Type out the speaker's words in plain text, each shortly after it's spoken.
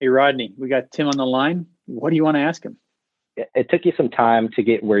Hey, Rodney, we got Tim on the line. What do you want to ask him? It took you some time to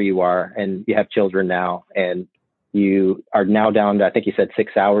get where you are, and you have children now, and you are now down to, I think you said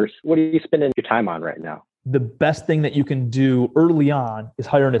 6 hours. What are you spending your time on right now? The best thing that you can do early on is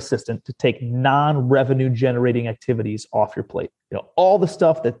hire an assistant to take non-revenue generating activities off your plate. All the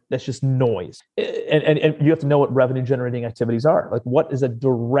stuff that's just noise. And you have to know what revenue generating activities are. Like, what is a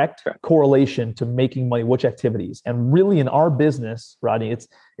direct correlation to making money, which activities? And really in our business, Rodney,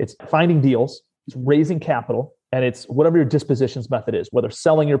 it's finding deals, it's raising capital, and it's whatever your dispositions method is, whether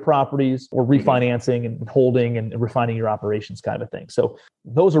selling your properties or refinancing and holding and refining your operations kind of a thing. So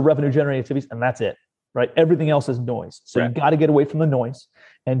those are revenue generating activities, and that's it. Right? Everything else is noise. So you got to get away from the noise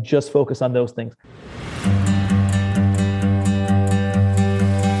and just focus on those things.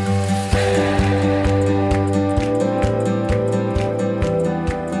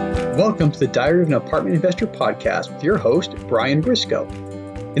 Welcome to the Diary of an Apartment Investor podcast with your host, Brian Briscoe.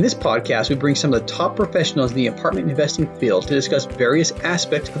 In this podcast, we bring some of the top professionals in the apartment investing field to discuss various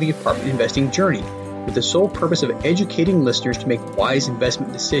aspects of the apartment investing journey with the sole purpose of educating listeners to make wise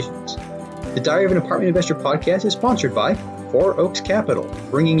investment decisions. The Diary of an Apartment Investor podcast is sponsored by Four Oaks Capital,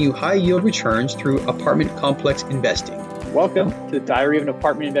 bringing you high-yield returns through apartment complex investing. Welcome to the Diary of an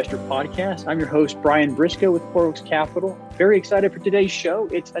Apartment Investor podcast. I'm your host, Brian Briscoe with Four Oaks Capital. Very excited for today's show.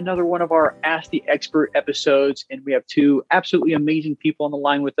 It's another one of our Ask the Expert episodes, and we have two absolutely amazing people on the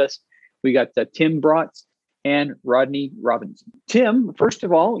line with us. We got Tim Bratz and Rodney Robinson. Tim, first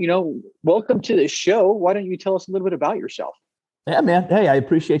of all, welcome to the show. Why don't you tell us a little bit about yourself? Yeah, man. Hey, I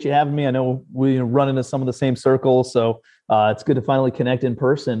appreciate you having me. I know we run into some of the same circles, so it's good to finally connect in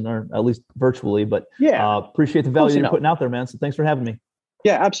person, or at least virtually. But appreciate the value you're putting out there, man. So thanks for having me.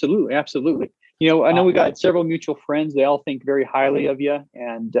 Yeah, absolutely. Absolutely. I know we got several mutual friends. They all think very highly of you,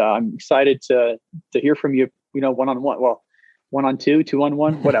 and I'm excited to hear from you, one-on-one. Well, 1-on-2,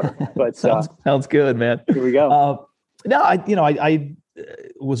 2-on-1, whatever. But sounds good, man. Here we go. I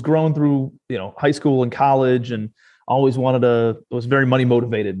was growing through, high school and college, and always was very money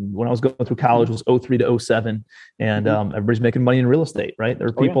motivated. When I was going through college, it was 2003 to 2007, and everybody's making money in real estate, right? There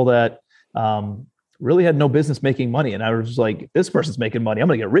are people that really had no business making money, and I was like, this person's making money. I'm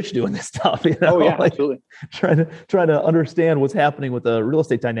going to get rich doing this stuff. Absolutely. Trying to understand what's happening with the real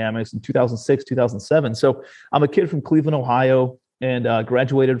estate dynamics in 2006, 2007. So I'm a kid from Cleveland, Ohio, and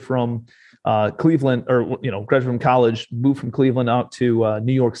graduated from Cleveland, graduated from college, moved from Cleveland out to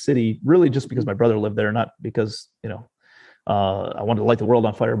New York City, really just because my brother lived there, not because, I wanted to light the world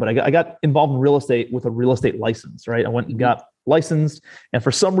on fire, but I got involved in real estate with a real estate license, right? I went and got licensed, and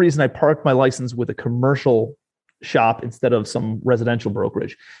for some reason I parked my license with a commercial shop instead of some residential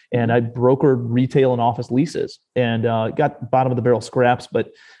brokerage. And I brokered retail and office leases, and got bottom of the barrel scraps,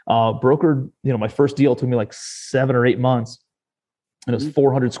 but brokered, my first deal took me like 7 or 8 months. And it was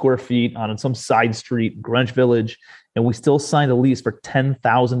 400 square feet on some side street, Greenwich Village. And we still signed a lease for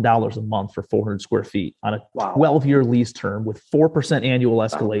 $10,000 a month for 400 square feet on a 12-year lease term with 4% annual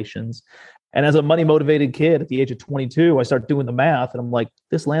escalations. And as a money motivated kid at the age of 22, I start doing the math, and I'm like,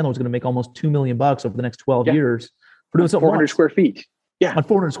 this landlord's going to make almost $2 million over the next 12 years for doing something 400 square feet. Yeah. On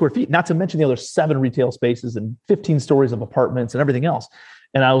 400 square feet, not to mention the other 7 retail spaces and 15 stories of apartments and everything else.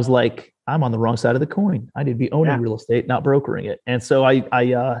 And I was like, I'm on the wrong side of the coin. I need to be owning real estate, not brokering it. And so we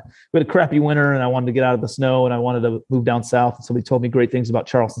had a crappy winter, and I wanted to get out of the snow, and I wanted to move down south. And somebody told me great things about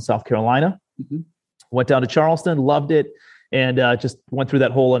Charleston, South Carolina. Went down to Charleston, loved it. And just went through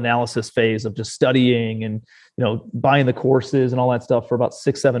that whole analysis phase of just studying and, buying the courses and all that stuff for about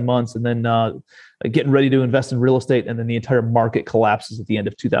 6-7 months. And then getting ready to invest in real estate. And then the entire market collapses at the end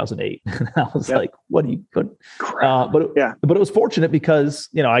of 2008. And I was like, what do you put? But it was fortunate because,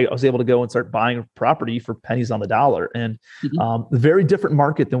 I was able to go and start buying property for pennies on the dollar, and very different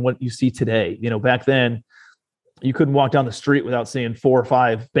market than what you see today. Back then, you couldn't walk down the street without seeing 4 or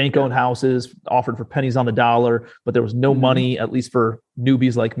 5 bank-owned houses offered for pennies on the dollar, but there was no money, at least for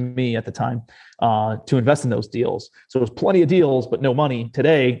newbies like me at the time, to invest in those deals. So there was plenty of deals, but no money.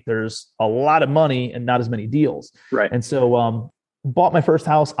 Today, there's a lot of money and not as many deals. Right. And so bought my first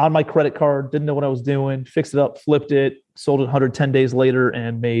house on my credit card, didn't know what I was doing, fixed it up, flipped it, sold it 110 days later,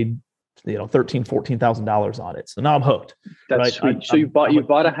 and made $13,000-$14,000 on it. So now I'm hooked. That's sweet. So you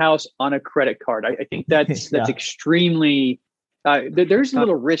bought a house on a credit card. I think that's extremely. There's a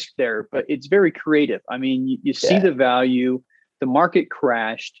little risk there, but it's very creative. I mean, you see the value. The market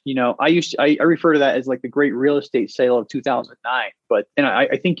crashed. I refer to that as like the great real estate sale of 2009. But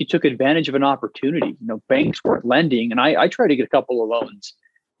I think you took advantage of an opportunity. Banks weren't lending, and I tried to get a couple of loans.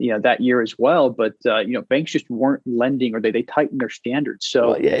 that year as well. But, banks just weren't lending, or they tightened their standards.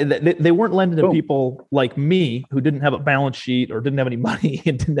 So they weren't lending to people like me who didn't have a balance sheet or didn't have any money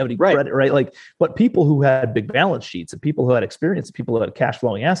and didn't have any credit, right? But people who had big balance sheets and people who had experience, people who had cash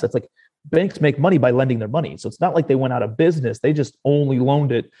flowing assets, like banks make money by lending their money. So it's not like they went out of business. They just only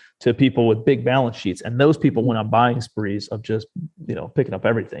loaned it to people with big balance sheets. And those people went on buying sprees of just, picking up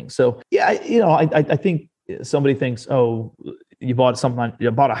everything. So, I think somebody thinks, oh, you bought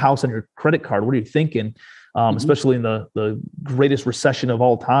a house on your credit card. What are you thinking? Especially in the greatest recession of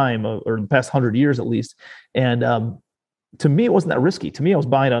all time, or in the past 100 years at least. And to me, it wasn't that risky. To me, I was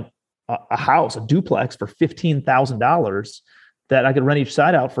buying a house, a duplex for $15,000 that I could rent each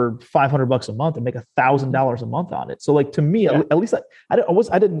side out for $500 a month and make $1,000 a month on it. So like, to me, at least I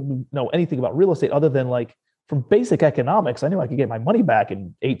didn't know anything about real estate other than like from basic economics. I knew I could get my money back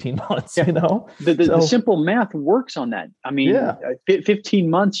in 18 months, The simple math works on that. I mean, 15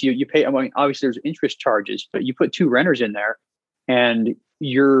 months, you pay, obviously there's interest charges, but you put 2 renters in there and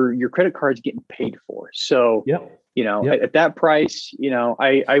your credit card's getting paid for. So, at that price,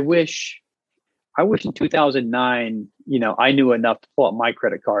 I wish in 2009, I knew enough to pull out my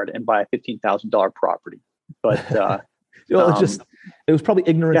credit card and buy a $15,000 property. But it was probably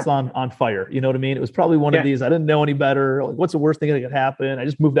ignorance on fire. You know what I mean? It was probably one of these, I didn't know any better. Like, what's the worst thing that could happen? I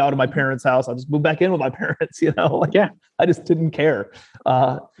just moved out of my parents' house. I'll just move back in with my parents, I just didn't care.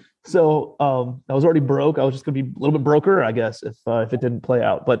 So I was already broke. I was just going to be a little bit broker, I guess, if it didn't play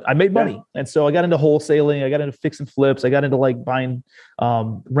out. But I made money. And so I got into wholesaling. I got into fix and flips. I got into like buying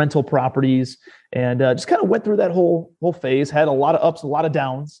rental properties, and just kind of went through that whole phase. Had a lot of ups, a lot of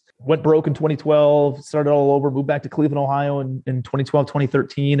downs. Went broke in 2012, started all over, moved back to Cleveland, Ohio in 2012,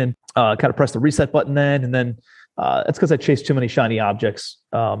 2013, and kind of pressed the reset button then. And then that's because I chased too many shiny objects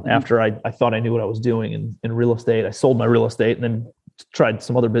after I thought I knew what I was doing in real estate. I sold my real estate and then tried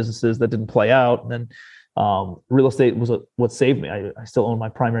some other businesses that didn't play out. And then real estate was what saved me. I still own my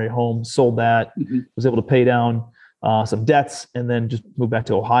primary home, sold that, was able to pay down some debts, and then just moved back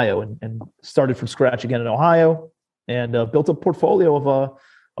to Ohio and started from scratch again in Ohio, and built a portfolio of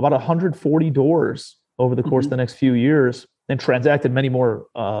about 140 doors over the course of the next few years, and transacted many more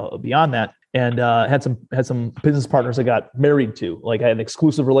beyond that. And had some business partners I got married to. Like, I had an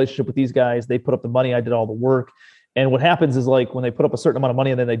exclusive relationship with these guys. They put up the money. I did all the work. And what happens is, like, when they put up a certain amount of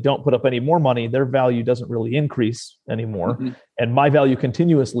money and then they don't put up any more money, their value doesn't really increase anymore. And my value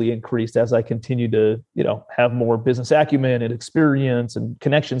continuously increased as I continued to, have more business acumen and experience and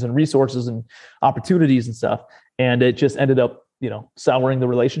connections and resources and opportunities and stuff. And it just ended up, souring the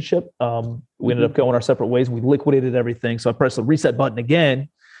relationship. We ended up going our separate ways. We liquidated everything. So I pressed the reset button again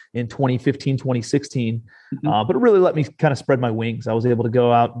in 2015, 2016. But it really let me kind of spread my wings. I was able to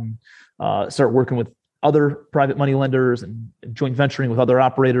go out and start working with other private money lenders and joint venturing with other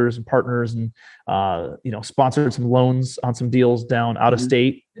operators and partners, and sponsored some loans on some deals down out of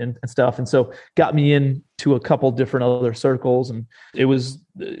state and stuff. And so got me into a couple different other circles, and it was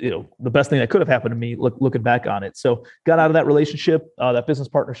the best thing that could have happened to me looking back on it. So got out of that relationship, that business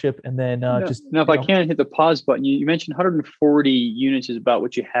partnership, and then if I can hit the pause button, you mentioned 140 units is about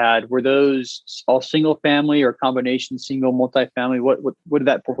what you had. Were those all single family or combination single, multifamily? What did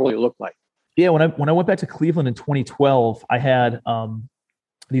that portfolio look like? Yeah, when I went back to Cleveland in 2012, I had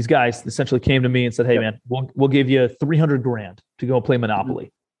these guys essentially came to me and said, "Hey, man, we'll give you $300,000 to go play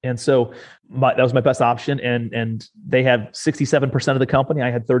Monopoly." And so that was my best option. And they had 67% of the company. I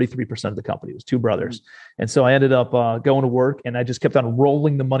had 33% of the company. It was 2 brothers. And so I ended up going to work, and I just kept on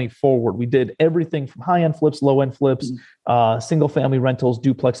rolling the money forward. We did everything from high-end flips, low-end flips, single-family rentals,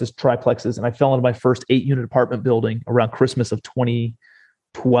 duplexes, triplexes. And I fell into my first 8-unit apartment building around Christmas of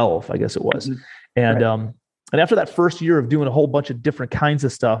 2012, I guess it was. And after that first year of doing a whole bunch of different kinds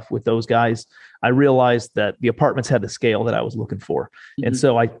of stuff with those guys, I realized that the apartments had the scale that I was looking for. And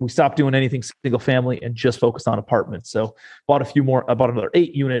so we stopped doing anything single family and just focused on apartments. So bought a few more, I bought another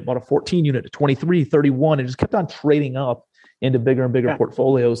 8-unit, bought a 14-unit, a 23, 31, and just kept on trading up into bigger and bigger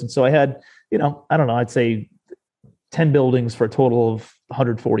portfolios. And so I had, I don't know, I'd say 10 buildings for a total of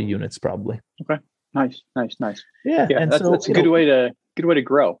 140 units probably. Okay. Nice. Yeah. And that's a good way to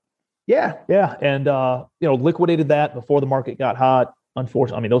grow. Yeah. And, liquidated that before the market got hot.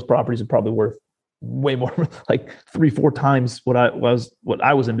 Unfortunately, those properties are probably worth way more, like 3-4 times what I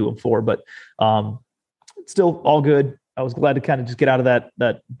was into them for, but, still all good. I was glad to kind of just get out of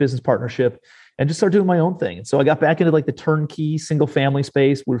that business partnership and just start doing my own thing. And so I got back into like the turnkey single family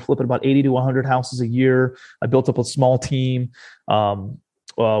space. We were flipping about 80 to 100 houses a year. I built up a small team,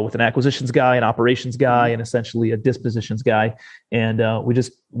 with an acquisitions guy, an operations guy, and essentially a dispositions guy. And we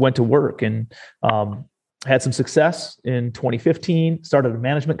just went to work. And had some success in 2015, started a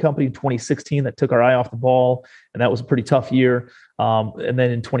management company in 2016 that took our eye off the ball. And that was a pretty tough year. And then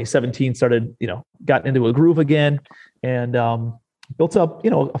in 2017 started, got into a groove again and built up,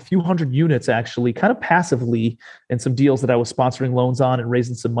 a few hundred units actually kind of passively in some deals that I was sponsoring loans on and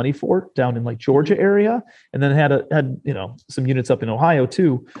raising some money for down in like Georgia area. And then had some units up in Ohio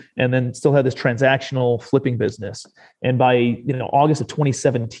too. And then still had this transactional flipping business. And by, August of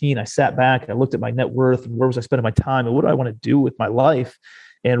 2017, I sat back and I looked at my net worth and where was I spending my time and what do I want to do with my life,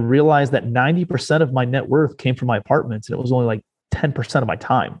 and realized that 90% of my net worth came from my apartments. And it was only like 10% of my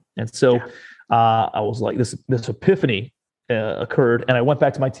time. And so I was like, this epiphany occurred. And I went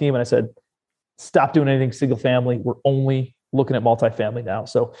back to my team and I said, stop doing anything single family. We're only looking at multifamily now.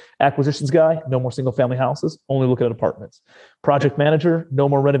 So acquisitions guy, no more single family houses, only looking at apartments. Project manager, no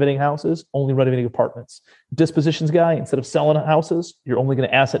more renovating houses, only renovating apartments. Dispositions guy, instead of selling houses, you're only going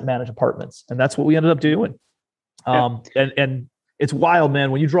to asset manage apartments. And that's what we ended up doing. And it's wild,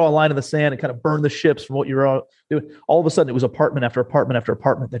 man. When you draw a line in the sand and kind of burn the ships from what you're doing, all of a sudden it was apartment after apartment after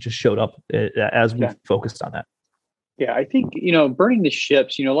apartment that just showed up as we focused on that. Yeah, I think, burning the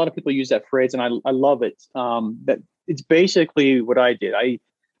ships, a lot of people use that phrase and I love it. That it's basically what I did. I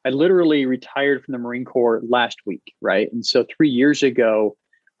literally retired from the Marine Corps last week, right? And so 3 years ago,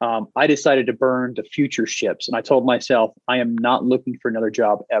 I decided to burn the future ships. And I told myself, I am not looking for another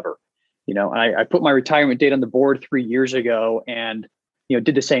job ever. I put my retirement date on the board 3 years ago and,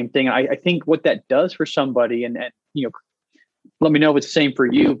 did the same thing. I think what that does for somebody and let me know if it's the same for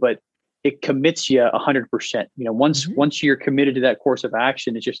you, but it commits you 100%. Once you're committed to that course of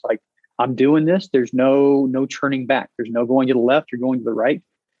action, it's just like, I'm doing this. There's no turning back. There's no going to the left or going to the right.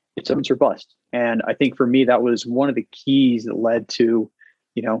 It's or bust. And I think for me, that was one of the keys that led to,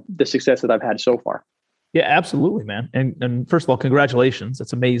 the success that I've had so far. Yeah, absolutely, man. And first of all, congratulations.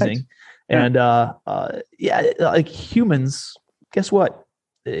 That's amazing. Thanks. And like humans, guess what?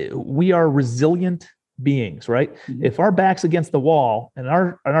 We are resilient beings, right? Mm-hmm. If our back's against the wall and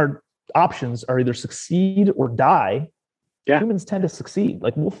our options are either succeed or die, humans tend to succeed.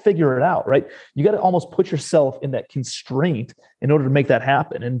 Like we'll figure it out, right? You got to almost put yourself in that constraint in order to make that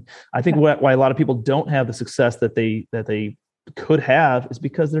happen. And I think why a lot of people don't have the success that they could have is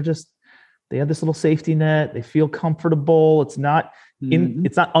because they have this little safety net. They feel comfortable. It's not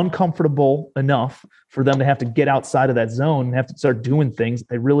uncomfortable enough for them to have to get outside of that zone and have to start doing things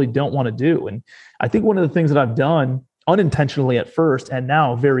they really don't want to do. And I think one of the things that I've done unintentionally at first and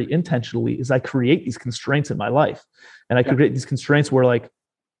now very intentionally is I create these constraints in my life. And I create these constraints where like,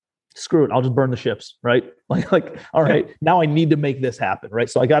 screw it, I'll just burn the ships, right? Like, all right, now I need to make this happen, right?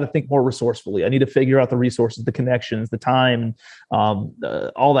 So I got to think more resourcefully. I need to figure out the resources, the connections, the time,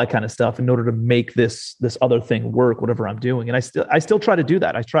 all that kind of stuff in order to make this other thing work, whatever I'm doing. And I still try to do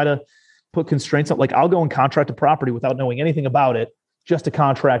that. I try to put constraints up. Like I'll go and contract a property without knowing anything about it, just to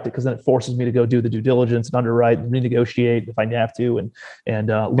contract it, because then it forces me to go do the due diligence and underwrite and renegotiate if I have to, and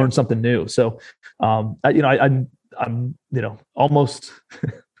learn something new. So, I'm almost,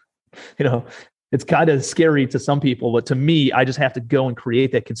 it's kind of scary to some people, but to me, I just have to go and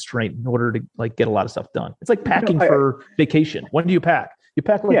create that constraint in order to like get a lot of stuff done. It's like packing for vacation. When do you pack? You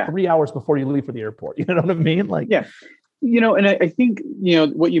pack like 3 hours before you leave for the airport. You know what I mean? Like, and I think,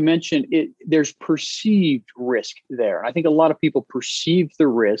 what you mentioned, there's perceived risk there. I think a lot of people perceive the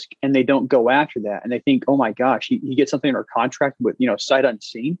risk and they don't go after that. And they think, oh my gosh, he gets something in our contract with, sight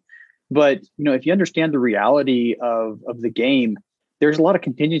unseen. But, if you understand the reality of the game, there's a lot of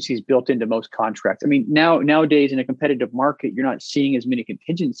contingencies built into most contracts. I mean, nowadays in a competitive market, you're not seeing as many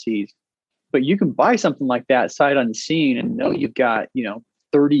contingencies, but you can buy something like that sight unseen and know you've got,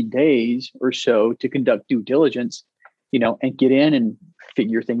 30 days or so to conduct due diligence, and get in and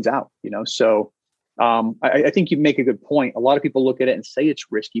figure things out, So I think you make a good point. A lot of people look at it and say it's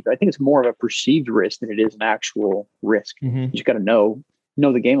risky, but I think it's more of a perceived risk than it is an actual risk. Mm-hmm. You just got to know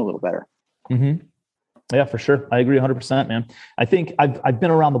the game a little better. Mm-hmm. Yeah, for sure. I agree 100%, man. I think I've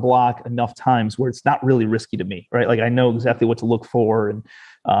been around the block enough times where it's not really risky to me, right? Like I know exactly what to look for. And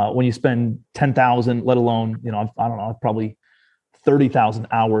when you spend 10,000, let alone, I don't know, probably 30,000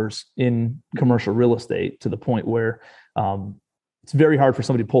 hours in commercial real estate to the point where it's very hard for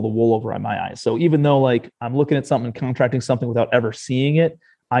somebody to pull the wool over on my eyes. So even though like I'm looking at something and contracting something without ever seeing it,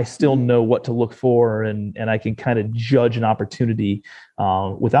 I still know what to look for and I can kind of judge an opportunity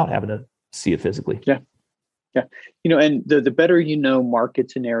without having to see it physically. Yeah. And the better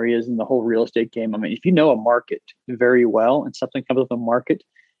markets and areas in the whole real estate game. I mean, if you know a market very well and something comes up a market,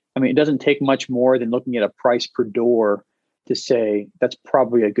 I mean, it doesn't take much more than looking at a price per door to say that's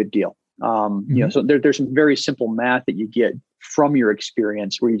probably a good deal. So there's some very simple math that you get from your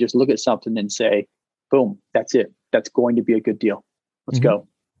experience where you just look at something and say, boom, that's it. That's going to be a good deal. Let's go.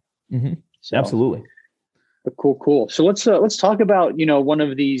 Mm-hmm. So, Absolutely. But cool. So let's talk about, one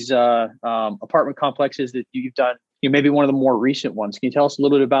of these apartment complexes that you've done, maybe one of the more recent ones. Can you tell us a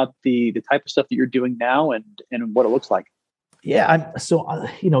little bit about the type of stuff that you're doing now and what it looks like? Yeah.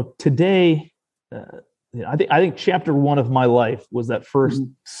 Today, I think chapter one of my life was that first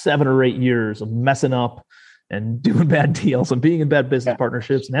 7 or 8 years of messing up and doing bad deals and being in bad business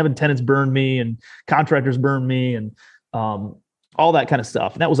partnerships and having tenants burn me and contractors burn me and all that kind of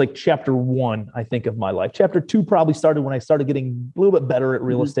stuff. And that was like chapter one, I think, of my life. Chapter two probably started when I started getting a little bit better at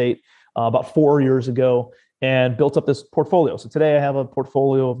real estate about 4 years ago and built up this portfolio. So today I have a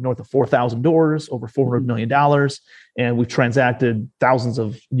portfolio of north of 4,000 doors, over $400 million. And we've transacted thousands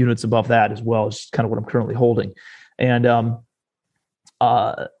of units above that as well. It's kind of what I'm currently holding. And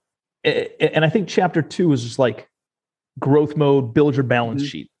I think chapter two is just like growth mode, build your balance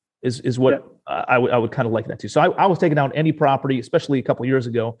sheet is what I would kind of like that too. So I was taking down any property, especially a couple of years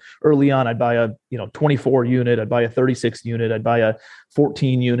ago. Early on, I'd buy a 24 unit, I'd buy a 36 unit, I'd buy a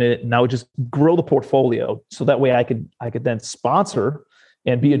 14 unit, and I would just grow the portfolio so that way I could then sponsor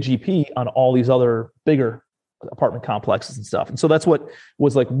and be a GP on all these other bigger apartment complexes and stuff. And so that's what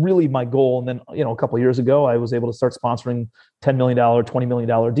was like really my goal. And then, a couple of years ago, I was able to start sponsoring $10 million, $20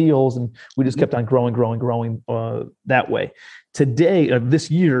 million deals. And we just kept on growing that way. Today, this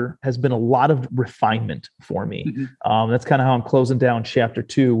year has been a lot of refinement for me. That's kind of how I'm closing down chapter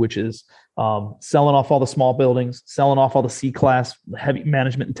two, which is selling off all the small buildings, selling off all the C-class, heavy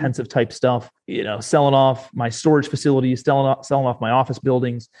management intensive type stuff, selling off my storage facilities, selling off my office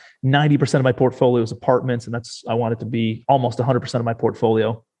buildings. 90% of my portfolio is apartments, and I want it to be almost 100% of my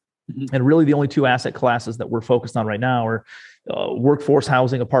portfolio. And really the only two asset classes that we're focused on right now are workforce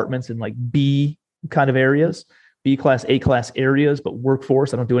housing apartments in like B kind of areas, B class, A class areas, but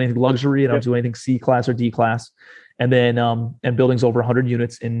workforce. I don't do anything luxury. I don't do anything C class or D class. And then and buildings over 100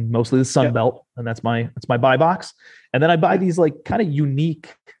 units in mostly the Sun Belt, and that's my buy box. And then I buy these like kind of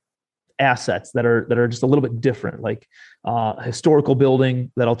unique assets that are just a little bit different, like historical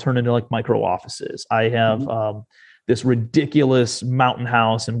building that I'll turn into like micro offices. I have this ridiculous mountain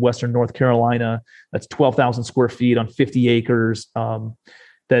house in Western North Carolina that's 12,000 square feet on 50 acres.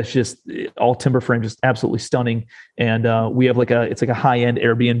 That's just all timber frame, just absolutely stunning. And we have it's like a high-end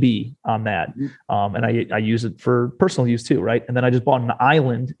Airbnb on that. And I use it for personal use too, right? And then I just bought an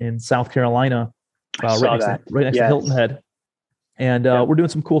island in South Carolina, right next to Hilton Head. And we're doing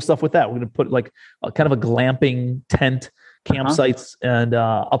some cool stuff with that. We're going to put like kind of a glamping tent campsites and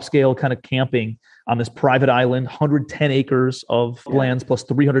upscale kind of camping on this private island, 110 acres of lands plus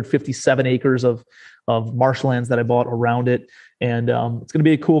 357 acres of marshlands that I bought around it. And it's going to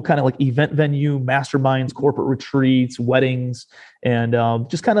be a cool kind of like event venue, masterminds, corporate retreats, weddings, and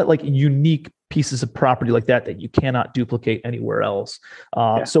just kind of like unique pieces of property like that you cannot duplicate anywhere else.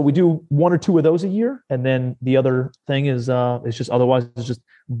 So we do 1 or 2 of those a year. And then the other thing is it's just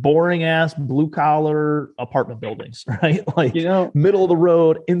boring ass blue collar apartment buildings, right? Like, middle of the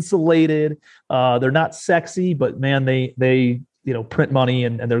road, insulated. They're not sexy, but man, they print money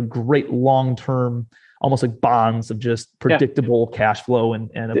and they're great long-term, almost like bonds of just predictable cash flow and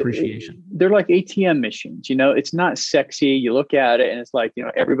appreciation. They're like ATM machines. It's not sexy. You look at it and it's like,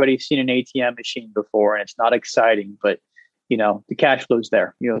 everybody's seen an ATM machine before and it's not exciting, but the cash flow's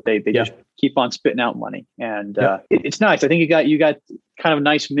there. They just keep on spitting out money, and it's nice. I think you got kind of a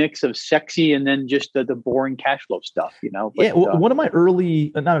nice mix of sexy and then just the boring cash flow stuff. But, one of my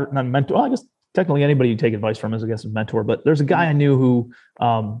early not mentor. Well, I guess technically anybody you take advice from is, I guess, a mentor. But there's a guy I knew who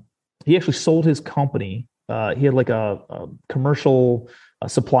he actually sold his company. He had like a commercial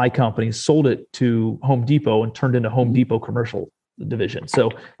supply company, sold it to Home Depot and turned into Home Depot commercial division.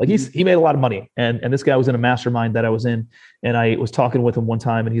 So like he made a lot of money, and this guy was in a mastermind that I was in, and I was talking with him one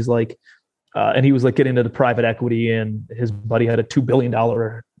time, and he's like, and he was like getting into the private equity, and his buddy had a $2 billion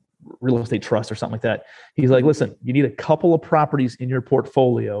real estate trust or something like that. He's like, listen, you need a couple of properties in your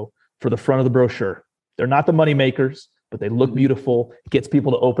portfolio for the front of the brochure. They're not the money makers, but they look beautiful. It gets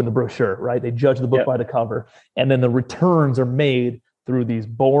people to open the brochure, right? They judge the book by the cover, and then the returns are made through these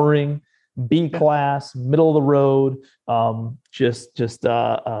boring B class, middle of the road, just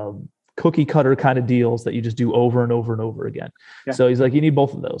cookie cutter kind of deals that you just do over and over and over again. So he's like, you need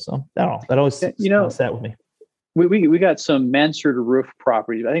both of those. So I don't know. That always sat with me. We got some mansard roof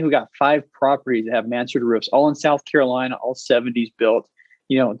properties. I think we got 5 properties that have mansard roofs, all in South Carolina, all 70s built.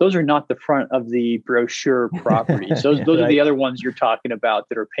 Those are not the front of the brochure properties. Those are the other ones you're talking about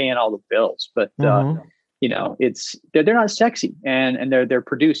that are paying all the bills. But they're not sexy, and they're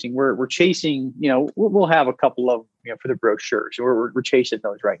producing. We're chasing. We'll have a couple of for the brochures. We're chasing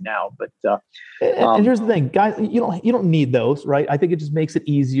those right now. But and here's the thing, guys. You don't need those, right? I think it just makes it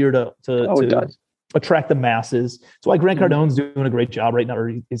easier to attract the masses. That's why Grant Cardone's doing a great job right now,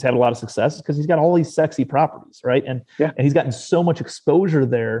 or he's had a lot of success, because he's got all these sexy properties, right? And he's gotten so much exposure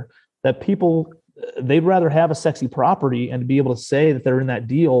there that people, they'd rather have a sexy property and be able to say that they're in that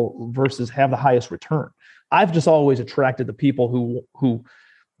deal versus have the highest return. I've just always attracted the people who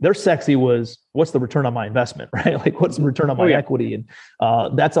their sexy was, what's the return on my investment, right? Like, what's the return on my equity? And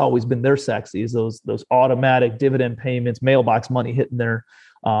that's always been their sexy, is those automatic dividend payments, mailbox money hitting their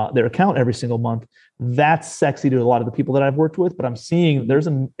account every single month. That's sexy to a lot of the people that I've worked with. But I'm seeing there's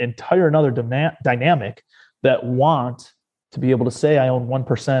an entire another dynamic that want to be able to say, I own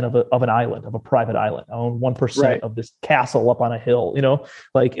 1% of an island, of a private island. I own 1% of this castle up on a hill,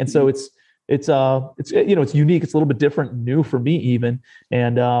 and so it's unique. It's a little bit different, new for me even.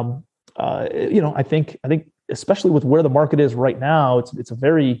 And, I think especially with where the market is right now, it's a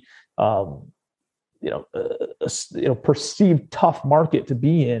very, perceived tough market to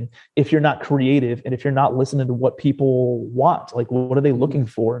be in if you're not creative and if you're not listening to what people want. Like, what are they looking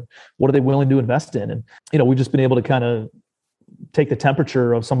for? What are they willing to invest in? And, we've just been able to kind of take the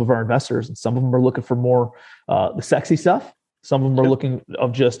temperature of some of our investors, and some of them are looking for more the sexy stuff. Some of them are looking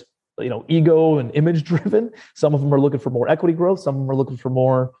of just, ego and image driven. Some of them are looking for more equity growth. Some of them are looking for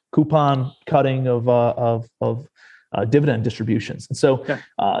more coupon cutting of dividend distributions. And so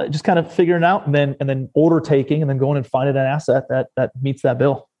just kind of figuring out and then order taking and then going and finding an asset that meets that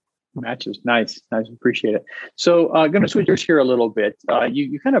bill. Matches. Nice. Appreciate it. So I'm going to switch gears here a little bit.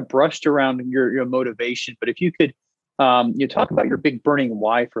 You kind of brushed around your motivation, but if you could, you talk about your big burning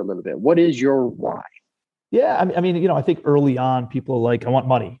why for a little bit. What is your why? Yeah. I mean, I think early on people are like, I want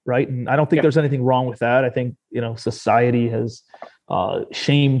money. Right. And I don't think there's anything wrong with that. I think, society has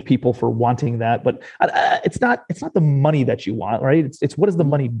shamed people for wanting that, but it's not the money that you want, right? It's what does the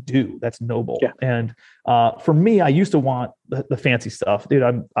money do? That's noble. Yeah. And for me, I used to want the fancy stuff, dude.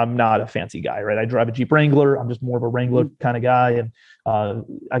 I'm not a fancy guy, right? I drive a Jeep Wrangler. I'm just more of a Wrangler kind of guy. And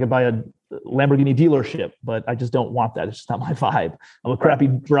I could buy a Lamborghini dealership, but I just don't want that. It's just not my vibe. I'm a crappy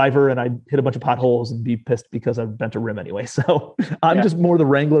driver and I hit a bunch of potholes and be pissed because I've bent a rim anyway. So I'm just more the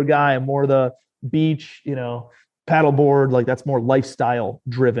Wrangler guy. I'm more the beach, paddleboard, like that's more lifestyle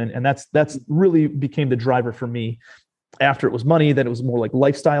driven. And that's really became the driver for me after it was money, that it was more like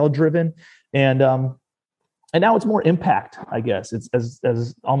lifestyle driven. And now it's more impact, I guess. It's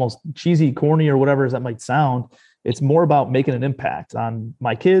as almost cheesy, corny, or whatever as that might sound. It's more about making an impact on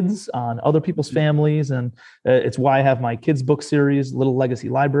my kids, on other people's families. And it's why I have my kids book series, Little Legacy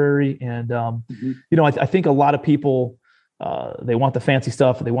Library. And, I think a lot of people, they want the fancy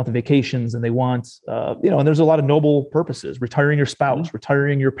stuff, they want the vacations, and they want, and there's a lot of noble purposes, retiring your spouse,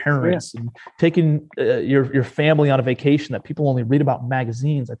 retiring your parents, and taking your family on a vacation that people only read about in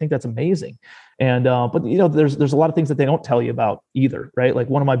magazines. I think that's amazing. And, but there's a lot of things that they don't tell you about either, right? Like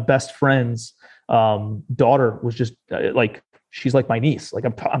one of my best friends' daughter was just she's like my niece. Like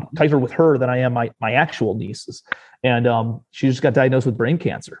I'm tighter with her than I am my actual nieces. And she just got diagnosed with brain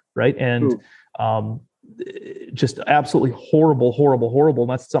cancer, right? And just absolutely horrible. And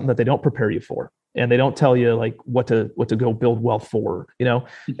that's something that they don't prepare you for, and they don't tell you like what to go build wealth for,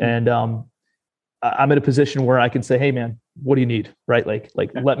 And I'm in a position where I can say, hey man, what do you need? Right? Like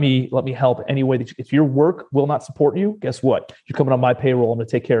let me help any way that if your work will not support you, guess what? You're coming on my payroll. I'm going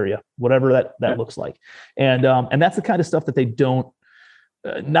to take care of you, whatever that looks like. And that's the kind of stuff that they don't,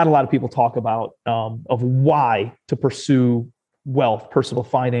 not a lot of people talk about, of why to pursue wealth, personal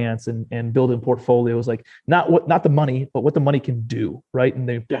finance, and building portfolios, like not the money, but what the money can do, right? And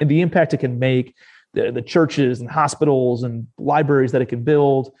the impact it can make, the churches and hospitals and libraries that it can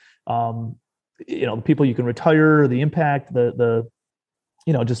build, the people you can retire, the impact, the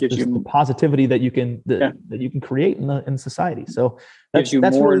positivity that you can create in society. So that's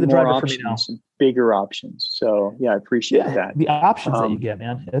really the driver for me now. Bigger options. So I appreciate that. The options that you get,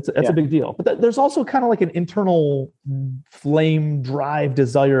 man, that's a big deal. But there's also kind of like an internal flame, drive,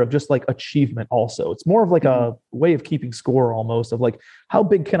 desire of just like achievement. Also, it's more of like a way of keeping score, almost, of like, how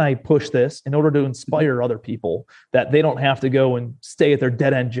big can I push this in order to inspire other people that they don't have to go and stay at their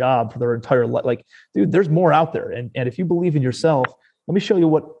dead end job for their entire life. Like, dude, there's more out there, and if you believe in yourself, let me show you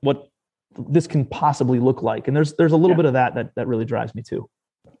what this can possibly look like. And there's a little bit of that really drives me too.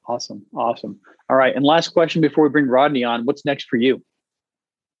 Awesome. All right. And last question before we bring Rodney on, what's next for you?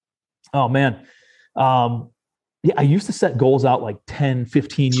 Oh man. yeah, I used to set goals out like 10,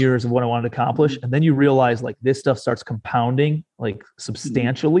 15 years of what I wanted to accomplish. And then you realize like this stuff starts compounding like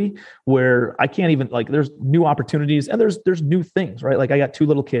substantially where I can't even like, there's new opportunities and there's new things, right? Like I got two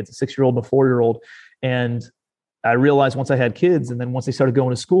little kids, a 6-year-old and a 4-year-old. And I realized once I had kids and then once they started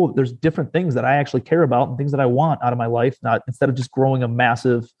going to school, there's different things that I actually care about and things that I want out of my life, not instead of just growing a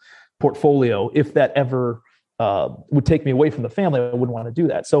massive portfolio. If that ever would take me away from the family, I wouldn't want to do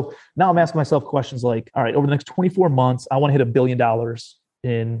that. So now I'm asking myself questions like, all right, over the next 24 months, I want to hit $1 billion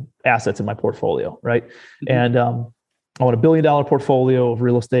in assets in my portfolio, right? Mm-hmm. And I want $1 billion portfolio of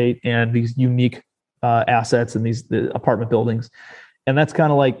real estate and these unique assets in the apartment buildings. And that's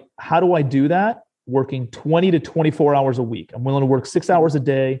kind of like, how do I do that? Working 20 to 24 hours a week. I'm willing to work 6 hours a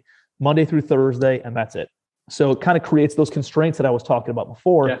day, Monday through Thursday, and that's it. So it kind of creates those constraints that I was talking about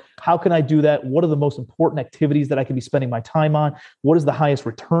before. Yeah. How can I do that? What are the most important activities that I can be spending my time on? What is the highest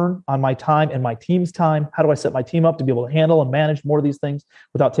return on my time and my team's time? How do I set my team up to be able to handle and manage more of these things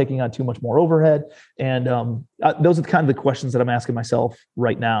without taking on too much more overhead? And those are kind of the questions that I'm asking myself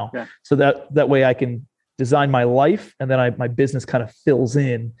right now. Yeah. So that way I can design my life and then my business kind of fills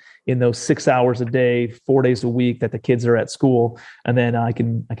in those 6 hours a day, 4 days a week that the kids are at school. And then I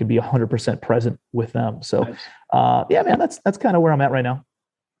can be 100% present with them. So nice. Yeah, man, that's kind of where I'm at right now.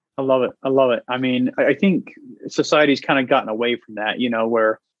 I love it. I mean, I think society's kind of gotten away from that,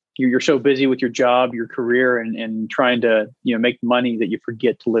 where you're so busy with your job, your career and trying to, make money that you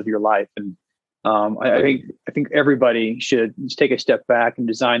forget to live your life. And I think everybody should just take a step back and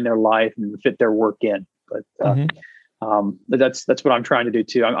design their life and fit their work in. But that's what I'm trying to do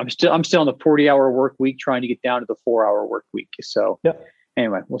too. I'm still in the 40-hour work week, trying to get down to the 4-hour work week. So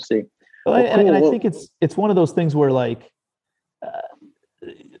Anyway, we'll see. Well, cool. And I think it's one of those things where like,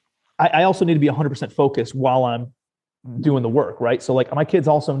 I also need to be 100% focused while I'm doing the work. Right. So like my kids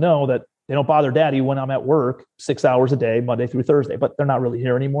also know that they don't bother daddy when I'm at work 6 hours a day, Monday through Thursday, but they're not really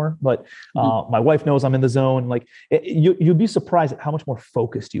here anymore. But my wife knows I'm in the zone. Like you'd be surprised at how much more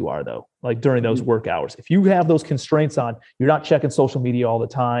focused you are though, like during those work hours. If you have those constraints on, you're not checking social media all the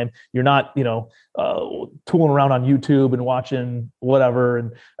time. You're not, tooling around on YouTube and watching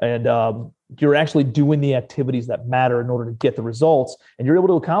whatever. And you're actually doing the activities that matter in order to get the results. And you're able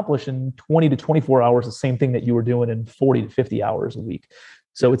to accomplish in 20 to 24 hours, the same thing that you were doing in 40 to 50 hours a week.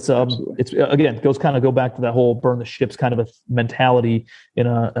 So it's again, go back to that whole burn the ships kind of a mentality in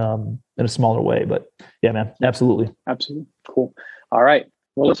a smaller way. But yeah, man, absolutely. Cool. All right.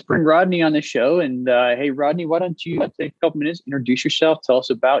 Well, let's bring Rodney on the show. And hey, Rodney, why don't you take a couple minutes, introduce yourself, tell us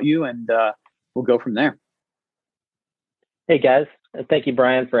about you, and we'll go from there. Hey guys, thank you,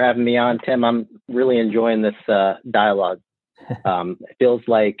 Brian, for having me on. Tim, I'm really enjoying this dialogue. It feels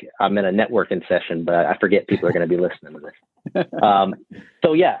like I'm in a networking session, but I forget people are going to be listening to this.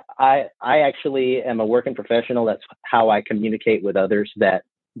 So yeah, I actually am a working professional. That's how I communicate with others that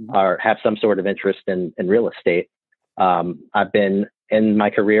have some sort of interest in real estate. I've been in my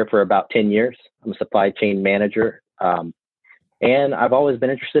career for about 10 years. I'm a supply chain manager. And I've always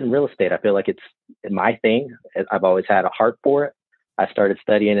been interested in real estate. I feel like it's my thing. I've always had a heart for it. I started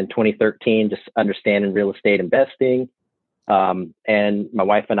studying in 2013, just understanding real estate investing. And my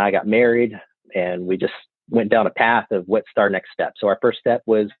wife and I got married and we just went down a path of what's our next step. So our first step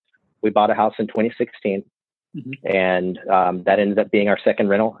was we bought a house in 2016 and that ended up being our second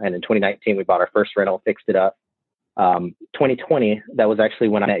rental. And in 2019, we bought our first rental, fixed it up. 2020, that was actually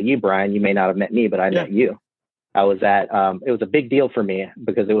when I met you, Brian. You may not have met me, but I met you. I was at, it was a big deal for me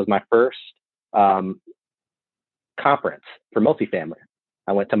because it was my first conference for multifamily.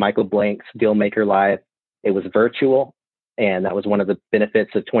 I went to Michael Blank's Dealmaker Live. It was virtual. And that was one of the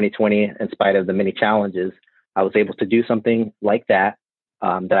benefits of 2020. In spite of the many challenges, I was able to do something like that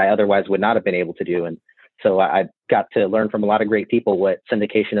that I otherwise would not have been able to do. And so I got to learn from a lot of great people what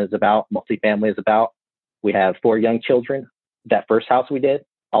syndication is about, multifamily is about. We have 4 young children. That first house we did,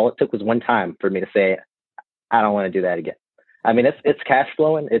 all it took was one time for me to say, I don't want to do that again. I mean, it's cash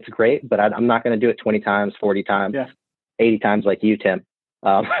flowing. It's great, but I'm not going to do it 20 times, 40 times, 80 times like you, Tim.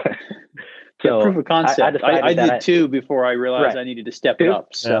 So proof of concept. I did too before I realized I needed to step it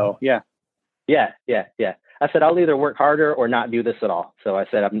up. So yeah. I said, I'll either work harder or not do this at all. So I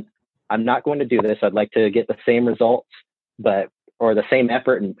said, I'm not going to do this. I'd like to get the same results, or the same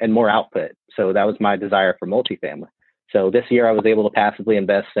effort and more output. So that was my desire for multifamily. So this year I was able to passively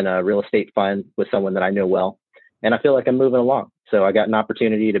invest in a real estate fund with someone that I know well. And I feel like I'm moving along. So I got an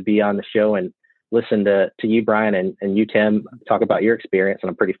opportunity to be on the show and listen to you, Brian, and you, Tim, talk about your experience. And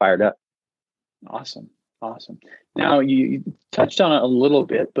I'm pretty fired up. Awesome. Now you touched on it a little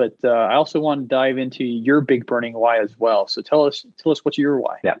bit, but I also want to dive into your big burning why as well. So tell us what's your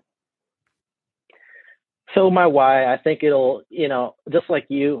why? Yeah. So my why, I think it'll, just like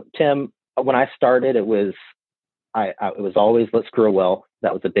you, Tim, when I started, it was always let's grow wealth.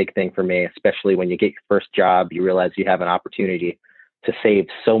 That was a big thing for me, especially when you get your first job, you realize you have an opportunity to save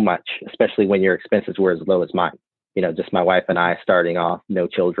so much, especially when your expenses were as low as mine. Just my wife and I starting off, no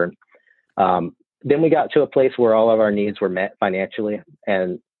children. Then we got to a place where all of our needs were met financially.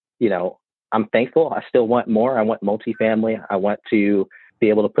 And, I'm thankful. I still want more. I want multifamily. I want to be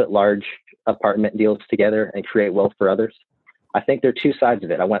able to put large apartment deals together and create wealth for others. I think there are two sides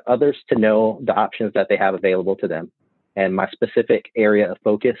of it. I want others to know the options that they have available to them. And my specific area of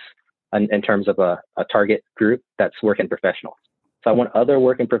focus in terms of a target group, that's working professionals. So I want other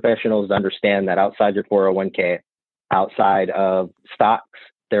working professionals to understand that outside your 401k, outside of stocks,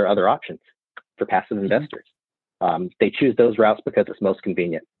 there are other options for passive investors. They choose those routes because it's most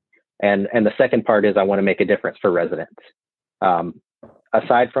convenient. And the second part is I want to make a difference for residents.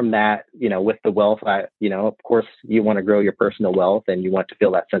 Aside from that, with the wealth, of course, you want to grow your personal wealth and you want to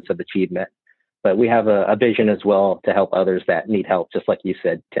feel that sense of achievement. But we have a vision as well to help others that need help, just like you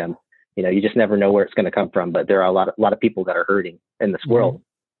said, Tim. You just never know where it's going to come from, but there are a lot of people that are hurting in this world,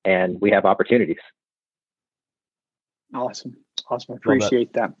 and we have opportunities. Awesome. I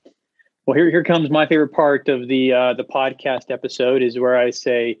appreciate that. Well, here comes my favorite part of the podcast episode is where I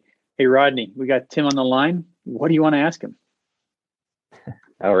say, hey, Rodney, we got Tim on the line. What do you want to ask him?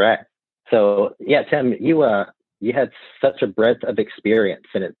 All right. So yeah, Tim, you had such a breadth of experience,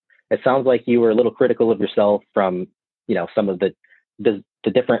 and it sounds like you were a little critical of yourself from, some of the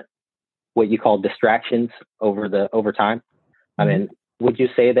different, what you call distractions over time. I mean, would you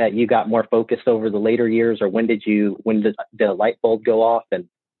say that you got more focused over the later years, or when did the light bulb go off? And,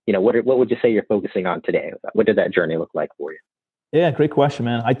 what would you say you're focusing on today? What did that journey look like for you? Yeah, great question,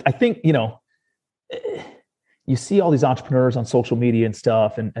 man. I think, you see all these entrepreneurs on social media and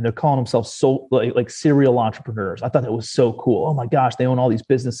stuff, and they're calling themselves like serial entrepreneurs. I thought that was so cool. Oh my gosh, they own all these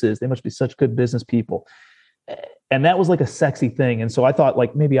businesses. They must be such good business people. And that was like a sexy thing. And so I thought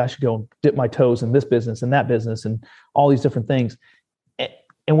like, maybe I should go and dip my toes in this business and that business and all these different things.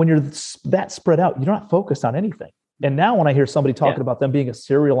 And when you're that spread out, you're not focused on anything. And now when I hear somebody talking about them being a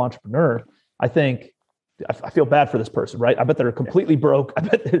serial entrepreneur, I feel bad for this person, right? I bet they're completely broke. I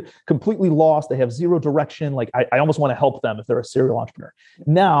bet they're completely lost. They have zero direction. Like I almost want to help them if they're a serial entrepreneur.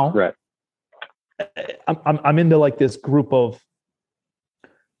 Now, right. I'm into like this group of,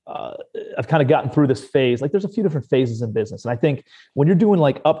 I've kind of gotten through this phase. Like there's a few different phases in business. And I think when you're doing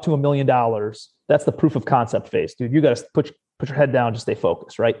like up to $1 million, that's the proof of concept phase, dude. You got to put your head down, just stay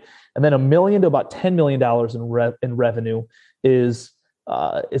focused, right? And then $1 million to about $10 million in revenue is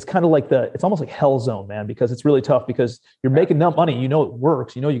kind of like it's almost like hell zone, man, because it's really tough because you're making enough money, it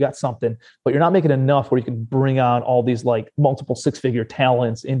works, you got something, but you're not making enough where you can bring on all these like multiple 6-figure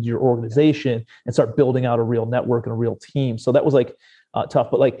talents into your organization and start building out a real network and a real team. So that was like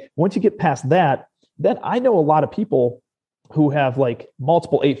tough. But like once you get past that, then I know a lot of people who have like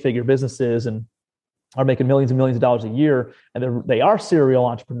multiple 8-figure businesses and are making millions and millions of dollars a year. And they are serial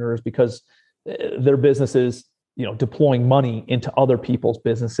entrepreneurs because their business is, deploying money into other people's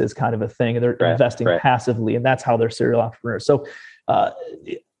businesses kind of a thing. And they're investing passively, and that's how they're serial entrepreneurs. So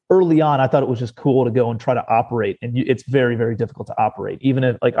early on, I thought it was just cool to go and try to operate. And it's very, very difficult to operate. Even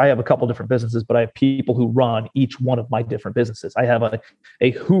if like I have a couple different businesses, but I have people who run each one of my different businesses. I have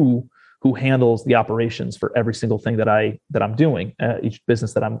a who handles the operations for every single thing that I'm doing, each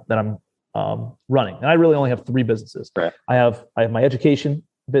business that I'm running. And I really only have 3 businesses. Right. I have my education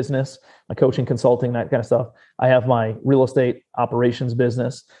business, my coaching, consulting, that kind of stuff. I have my real estate operations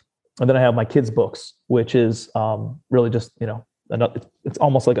business. And then I have my kids' books, which is really just, it's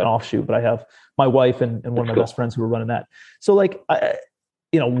almost like an offshoot, but I have my wife and one of my best friends who are running that. So like, I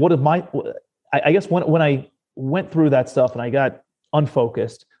guess when I went through that stuff and I got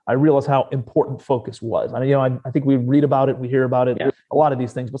unfocused, I realized how important focus was. I think we read about it, we hear about it, a lot of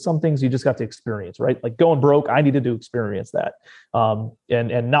these things, but some things you just got to experience, right? Like going broke, I needed to experience that.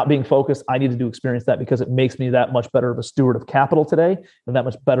 And not being focused, I needed to experience that because it makes me that much better of a steward of capital today and that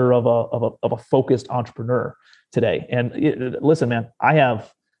much better of a focused entrepreneur today. And listen, man, I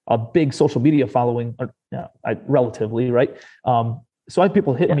have a big social media following, relatively, right? So I have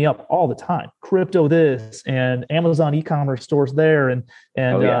people hitting me up all the time, crypto this and Amazon e-commerce stores there, and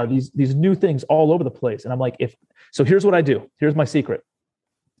these new things all over the place. And I'm like, so here's what I do. Here's my secret.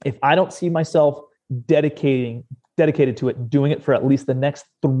 If I don't see myself dedicated to it, doing it for at least the next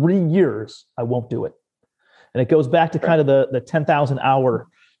 3 years, I won't do it. And it goes back to kind of the 10,000 hour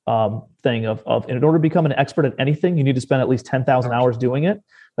thing of in order to become an expert at anything, you need to spend at least 10,000 hours doing it.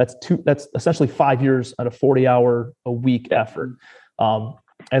 That's essentially 5 years at a 40-hour a week effort.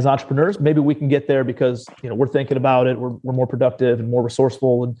 as entrepreneurs, maybe we can get there because, we're thinking about it. We're more productive and more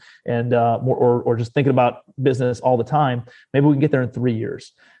resourceful and more, or just thinking about business all the time. Maybe we can get there in 3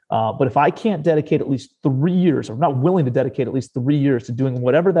 years. But if I can't dedicate at least 3 years, or I'm not willing to dedicate at least 3 years to doing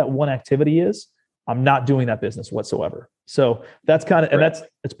whatever that one activity is, I'm not doing that business whatsoever. So that's kind of, and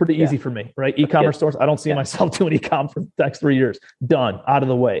it's pretty easy for me, right? E-commerce stores. I don't see myself doing e-com for the next 3 years. Done, out of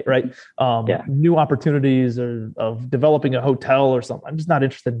the way, right? New opportunities of developing a hotel or something. I'm just not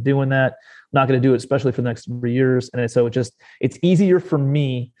interested in doing that. I'm not going to do it, especially for the next 3 years. And so it's easier for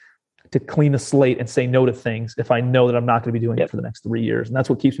me to clean the slate and say no to things if I know that I'm not going to be doing it for the next 3 years. And that's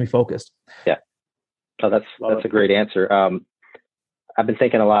what keeps me focused. Yeah. Oh, that's a great answer. I've been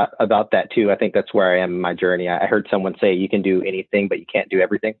thinking a lot about that too. I think that's where I am in my journey. I heard someone say you can do anything, but you can't do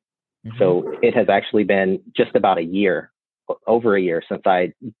everything. Mm-hmm. So it has actually been just about over a year since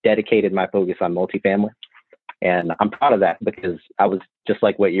I dedicated my focus on multifamily. And I'm proud of that because I was just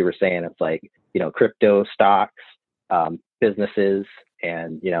like what you were saying. It's like, crypto, stocks, businesses,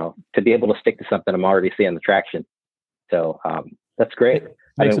 and, to be able to stick to something, I'm already seeing the traction. So that's great.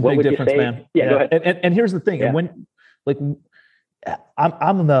 Makes a big difference, man. Yeah, go ahead. And here's the thing. And when,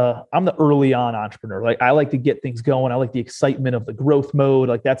 I'm the early on entrepreneur. Like, I like to get things going. I like the excitement of the growth mode.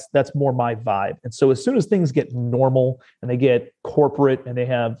 Like that's more my vibe. And so as soon as things get normal and they get corporate and they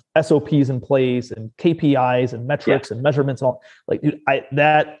have SOPs in place and KPIs and metrics and measurements, all like, dude,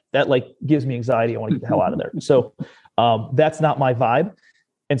 that like gives me anxiety. I want to get the hell out of there. So that's not my vibe.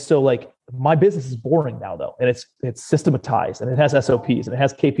 And so like my business is boring now though. And it's systematized and it has SOPs and it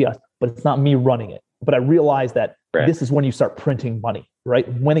has KPIs, but it's not me running it. But I realize that this is when you start printing money, right?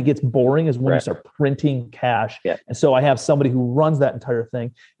 When it gets boring is when you start printing cash. Yeah. And so I have somebody who runs that entire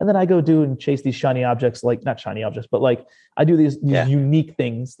thing. And then I go do and chase these shiny objects, like not shiny objects, but like I do these unique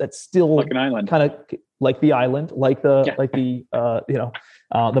things that still like an island, kind of like the island, like the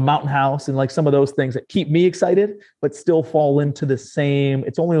mountain house and like some of those things that keep me excited, but still fall into the same.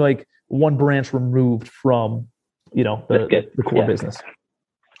 It's only like one branch removed from, the core business.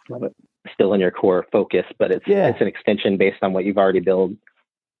 Love it. Still in your core focus, but it's an extension based on what you've already built.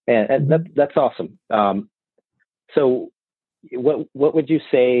 And that's awesome. So what would you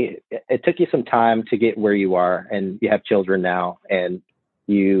say, it took you some time to get where you are and you have children now and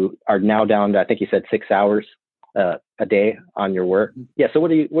you are now down to, I think you said 6 hours a day on your work. Yeah. So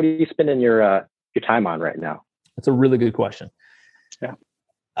what are you spending your time on right now? That's a really good question. Yeah.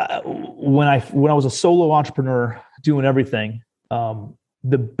 When I was a solo entrepreneur doing everything,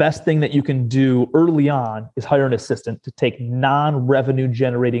 the best thing that you can do early on is hire an assistant to take non-revenue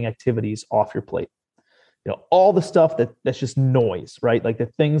generating activities off your plate. All the stuff that's just noise, right? Like the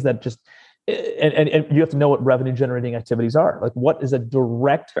things that just, and you have to know what revenue generating activities are. Like what is a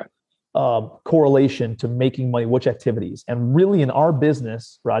direct correlation to making money, which activities? And really in our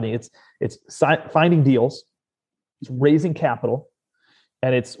business, Rodney, it's finding deals, it's raising capital,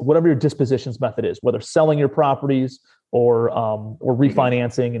 and it's whatever your dispositions method is, whether selling your properties or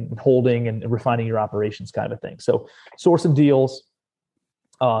refinancing and holding and refining your operations kind of thing. So sourcing deals,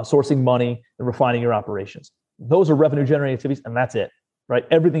 sourcing money, and refining your operations. Those are revenue generating activities, and that's it, right?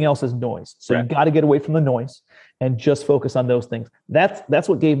 Everything else is noise. So you got to get away from the noise and just focus on those things. That's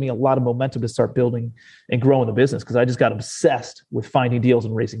what gave me a lot of momentum to start building and growing the business, because I just got obsessed with finding deals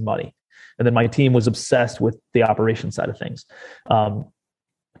and raising money. And then my team was obsessed with the operation side of things.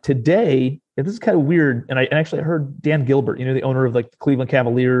 Today, and this is kind of weird, and I actually heard Dan Gilbert, the owner of like the Cleveland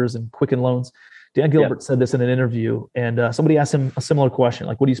Cavaliers and Quicken Loans. Dan Gilbert said this in an interview, and somebody asked him a similar question,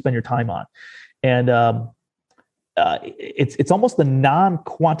 like, what do you spend your time on? And it's almost the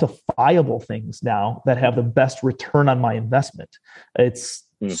non-quantifiable things now that have the best return on my investment. It's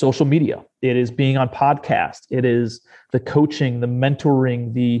social media. It is being on podcasts. It is the coaching, the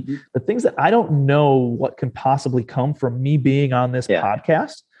mentoring, the things that I don't know what can possibly come from me being on this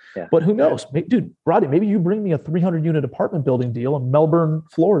podcast. Yeah. But who knows? Dude, Rodney, maybe you bring me a 300 unit apartment building deal in Melbourne,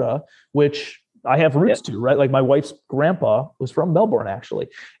 Florida, which I have roots to, right? Like my wife's grandpa was from Melbourne, actually.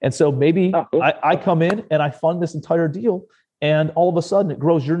 And so maybe I come in and I fund this entire deal, and all of a sudden it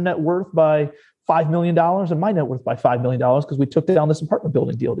grows your net worth by $5 million and my net worth by $5 million because we took down this apartment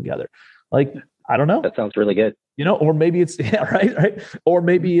building deal together. Like, I don't know. That sounds really good. Or maybe it's, right. Or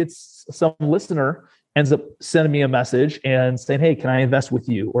maybe it's some listener ends up sending me a message and saying, hey, can I invest with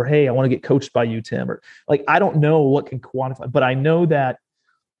you? Or, hey, I want to get coached by you, Tim. Or like, I don't know what can quantify, but I know that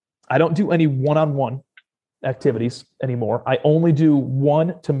I don't do any one-on-one activities anymore. I only do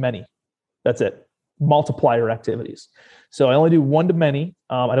one to many. That's it. Multiplier activities. So I only do one to many.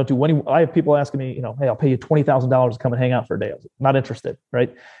 I don't do any. I have people asking me, hey, I'll pay you $20,000 to come and hang out for a day. I was not interested,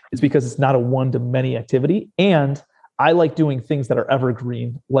 right? It's because it's not a one to many activity. And I like doing things that are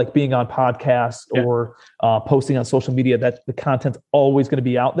evergreen, like being on podcasts or posting on social media, that the content's always going to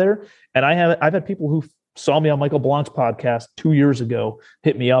be out there. And I've had people who saw me on Michael Blanc's podcast 2 years ago,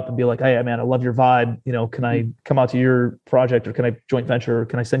 hit me up and be like, "Hey, man, I love your vibe. You know, can I come out to your project, or can I joint venture, or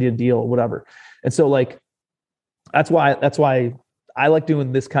can I send you a deal, or whatever?" And so like, that's why I like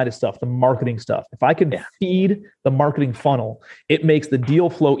doing this kind of stuff, the marketing stuff. If I can feed the marketing funnel, it makes the deal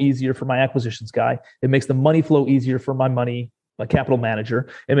flow easier for my acquisitions guy. It makes the money flow easier for my capital manager.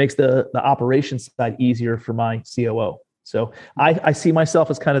 It makes the operations side easier for my COO. So I see myself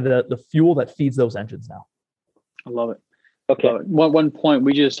as kind of the fuel that feeds those engines now. I love it. Okay. One point,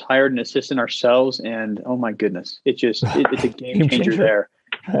 we just hired an assistant ourselves, and oh my goodness, it's a game changer there.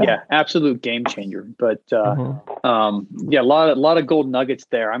 Yeah, absolute game changer. But a lot of gold nuggets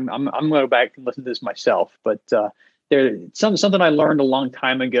there. I'm going to go back and listen to this myself. But there's something I learned a long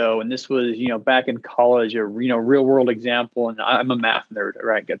time ago, and this was back in college, a real world example. And I'm a math nerd,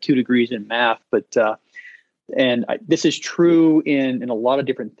 right? Got 2 degrees in math, but this is true in a lot of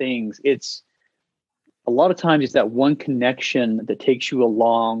different things. It's a lot of times it's that one connection that takes you a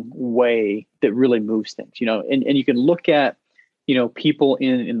long way that really moves things. And you can look at people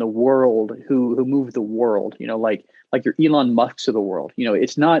in the world who move the world, like your Elon Musks of the world.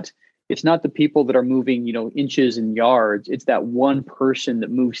 It's not the people that are moving, inches and yards. It's that one person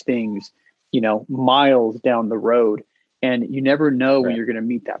that moves things, miles down the road, and you never know when you're going to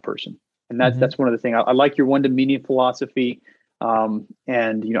meet that person. And that's one of the things. I like your one-to-many philosophy.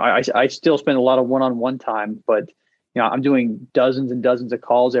 I still spend a lot of one-on-one time, but I'm doing dozens and dozens of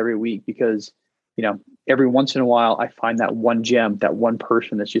calls every week because every once in a while, I find that one gem, that one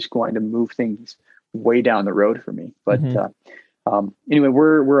person that's just going to move things way down the road for me. But anyway,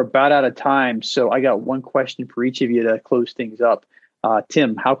 we're about out of time. So I got one question for each of you to close things up.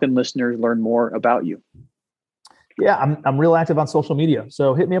 Tim, how can listeners learn more about you? Yeah, I'm real active on social media.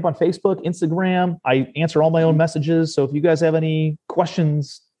 So hit me up on Facebook, Instagram. I answer all my own messages. So if you guys have any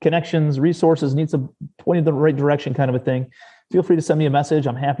questions, connections, resources, need some point in the right direction kind of a thing, feel free to send me a message.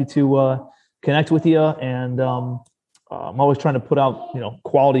 I'm happy to connect with you. And I'm always trying to put out,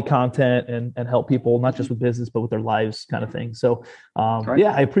 quality content and help people, not just with business, but with their lives kind of thing. So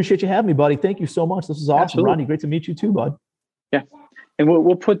I appreciate you having me, buddy. Thank you so much. This is awesome. Absolutely. Rodney, great to meet you too, bud. Yeah. And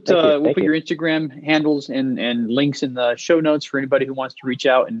we'll put your Instagram handles and links in the show notes for anybody who wants to reach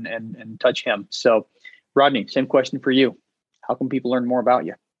out and touch him. So Rodney, same question for you. How can people learn more about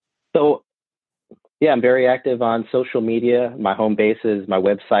you? So yeah, I'm very active on social media. My home base is my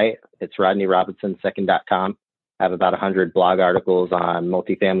website. It's RodneyRobinsonII.com. I have about 100 blog articles on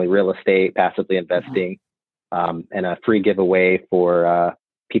multifamily real estate, passively investing, and a free giveaway for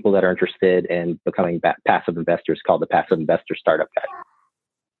people that are interested in becoming passive investors called the Passive Investor Startup Guide.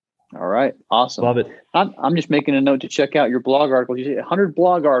 All right. Awesome. Love it. I'm just making a note to check out your blog articles. You say 100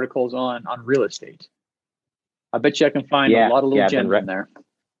 blog articles on real estate. I bet you I can find a lot of little gems in there.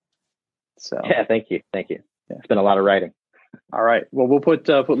 So yeah, thank you. Yeah. It's been a lot of writing. All right. Well, we'll put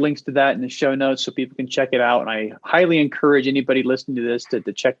links to that in the show notes so people can check it out. And I highly encourage anybody listening to this to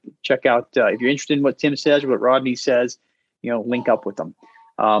check out if you're interested in what Tim says or what Rodney says, link up with them.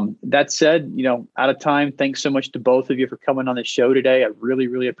 That said, out of time, thanks so much to both of you for coming on the show today. I really,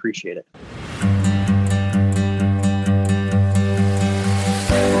 really appreciate it.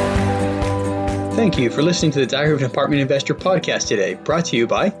 Thank you for listening to the Diary of an Apartment Investor podcast today, brought to you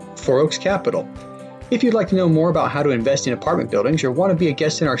by Four Oaks Capital. If you'd like to know more about how to invest in apartment buildings or want to be a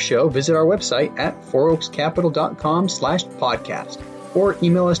guest in our show, visit our website at fouroakscapital.com/podcast or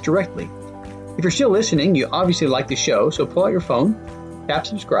email us directly. If you're still listening, you obviously like the show, so pull out your phone, tap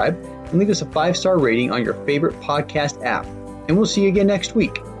subscribe, and leave us a 5-star rating on your favorite podcast app. And we'll see you again next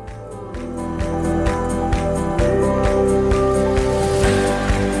week.